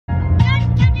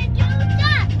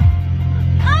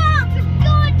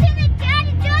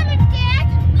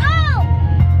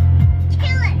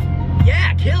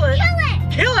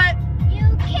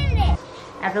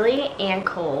and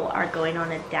Cole are going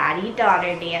on a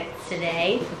daddy-daughter dance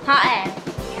today. Huh, Ed?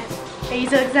 Yes. Are you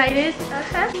so excited?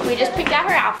 Uh-huh. We just picked out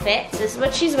her outfit. So this is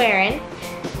what she's wearing.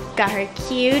 Got her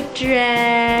cute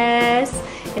dress.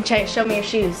 And show me your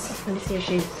shoes. Let me see your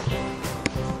shoes.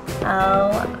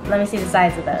 Oh, let me see the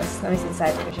size of those. Let me see the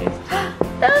size of your shoes.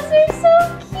 Those are so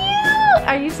cute.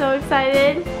 Are you so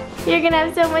excited? You're gonna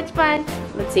have so much fun.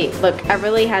 Let's see. Look,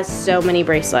 Everleigh has so many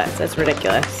bracelets. That's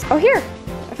ridiculous. Oh, here.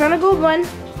 I found a gold one.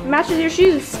 It matches your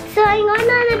shoes. So I'm going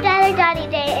on a daddy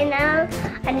day, and now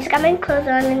I just got my clothes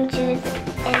on and shoes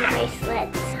and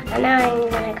bracelets. And now I'm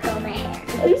gonna curl my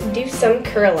hair. Let's do some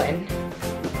curling.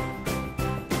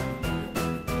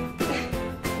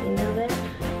 You know that?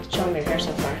 Show me your hair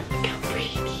so far. Look how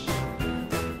pretty.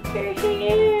 Your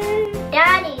hair.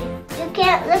 Daddy, you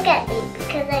can't look at me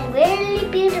because I'm really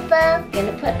beautiful. I'm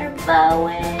gonna put our bow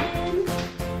in.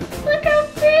 Look how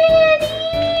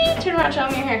pretty. Turn around, show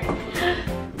me your hair.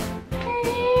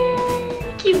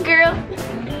 Cute girl.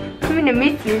 I'm gonna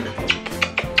miss you.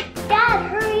 Dad,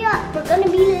 hurry up. We're gonna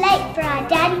be late for our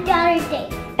daddy-daughter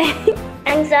date.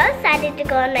 I'm so excited to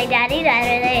go on my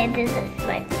daddy-daughter date. This is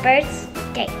my first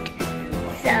date.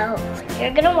 So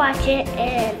you're gonna watch it,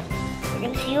 and we're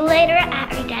gonna see you later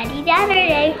at our daddy-daughter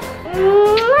day.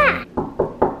 Mwah!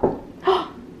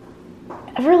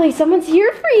 Everleigh, someone's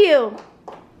here for you.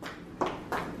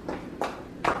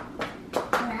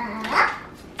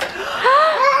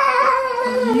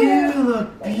 You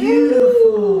look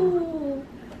beautiful.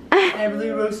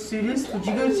 Everleigh Rose students, would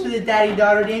you go to the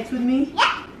daddy-daughter dance with me?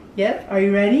 Yeah. Yep, are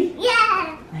you ready?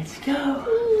 Yeah. Let's go.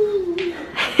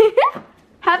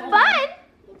 Have fun.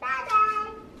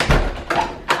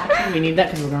 Actually, we need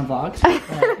that because we're gonna vlog.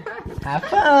 Have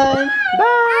fun.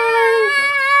 Bye.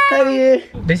 Love you.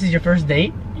 This is your first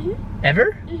date?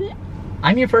 Ever?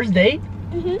 I'm your first date?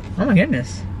 Oh my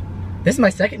goodness. This is my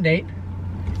second date.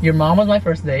 Your mom was my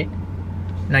first date.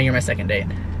 Now you're my second date.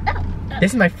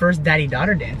 This is my first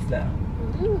daddy-daughter dance though.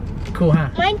 Cool, huh?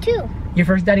 Mine too. Your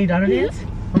first daddy-daughter dance?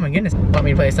 Oh my goodness. Want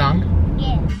me to play a song?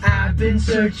 Yeah. I've been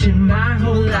searching my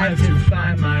whole life to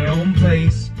find my own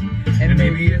place. And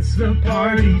maybe it's the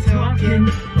party talking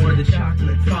or the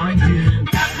chocolate fondue.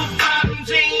 Apple bottom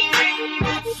jean, ring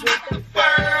boots with the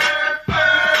fur.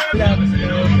 Love is an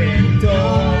open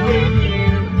door with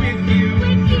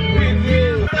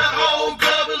you. The whole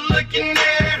club is looking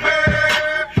at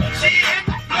her. She hit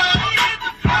the floor.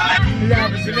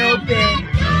 Love is an open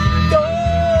door.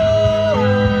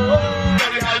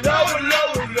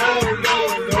 Low,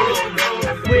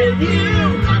 With you.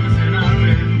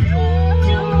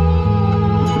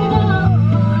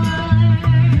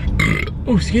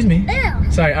 Oh, excuse me.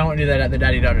 Ew. Sorry, I don't want to do that at the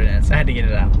daddy-daughter dance. I had to get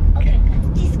it out. Okay, that's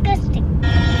disgusting.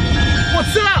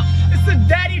 What's up? It's the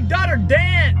daddy-daughter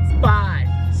dance. 5,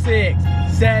 6,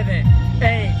 7,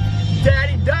 8.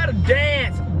 Daddy-daughter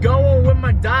dance. Going with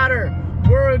my daughter.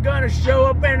 We're gonna show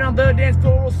up and on the dance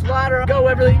floor we'll slaughter. Go,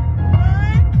 Everleigh. 1,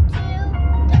 2,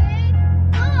 3,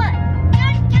 4.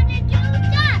 Daddy-daughter do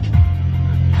that.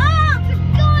 Oh, we're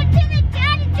going to the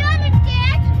daddy-daughter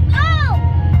dance. Oh,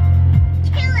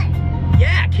 kill it.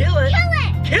 Yeah, kill it. Kill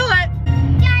it. Kill it.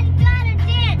 Daddy-daughter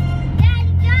dance.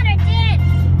 Daddy-daughter dance.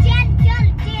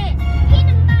 Daddy-daughter dance. Peed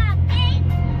in my pants.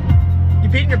 You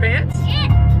peed in your pants? Yeah.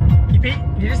 You peed?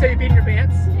 You just said you peed in your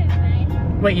pants?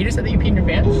 Wait, you just said that you peed in your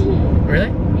pants?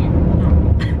 Really? Oh.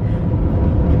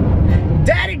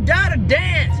 Daddy-daughter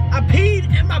dance. I peed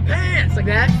in my pants. Like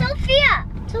that? Sophia.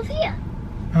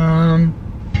 I'm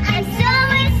so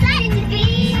excited to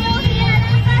be Sophia.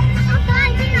 I'm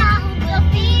finding out we'll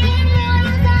be in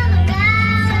yours all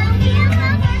around. Sophia,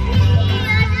 come with me,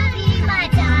 gonna be my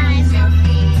time.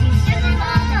 Sophia, she's the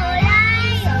whole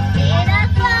life. Sophia the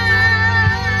fly.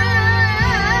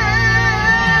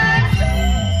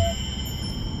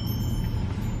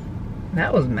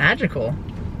 That was magical.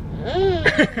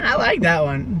 I like that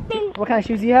one. What kind of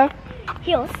shoes do you have?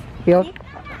 Heels. Heels?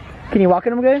 Can you walk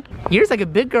in them good? You're just like a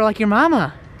big girl like your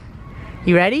mama.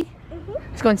 You ready?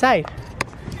 Let's go inside.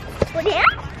 What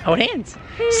hands? Hold hands.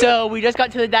 So we just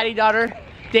got to the daddy-daughter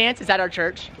dance. It's at our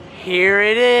church. Here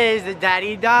it is, the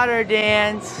daddy-daughter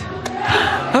dance.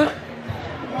 Huh?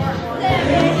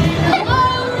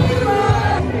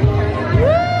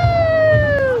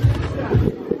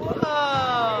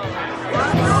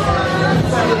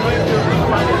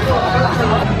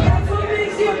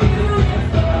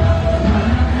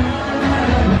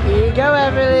 Here you go,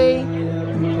 Everleigh.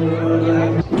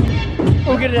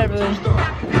 Oh, get it, Everleigh.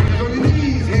 Hands on your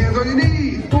knees, hands on your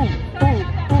knees. Ooh, ooh,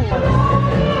 ooh.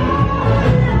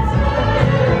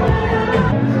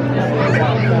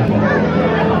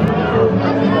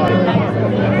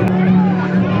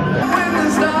 When the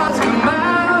stars come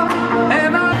out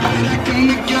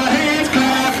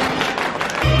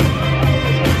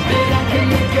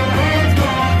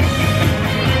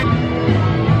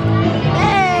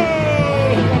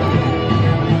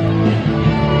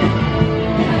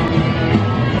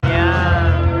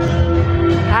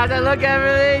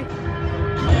Everleigh.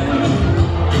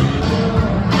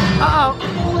 Uh-oh.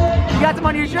 You got some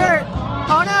on your shirt.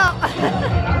 Oh no.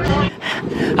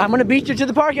 I'm gonna beat you to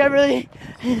the park, Everleigh.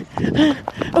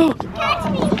 Oh.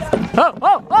 Oh,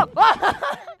 oh, oh, oh.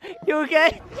 You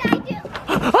okay? Yeah, I do.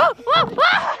 Oh, oh,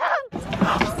 oh.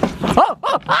 Oh,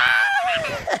 oh,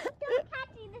 ah.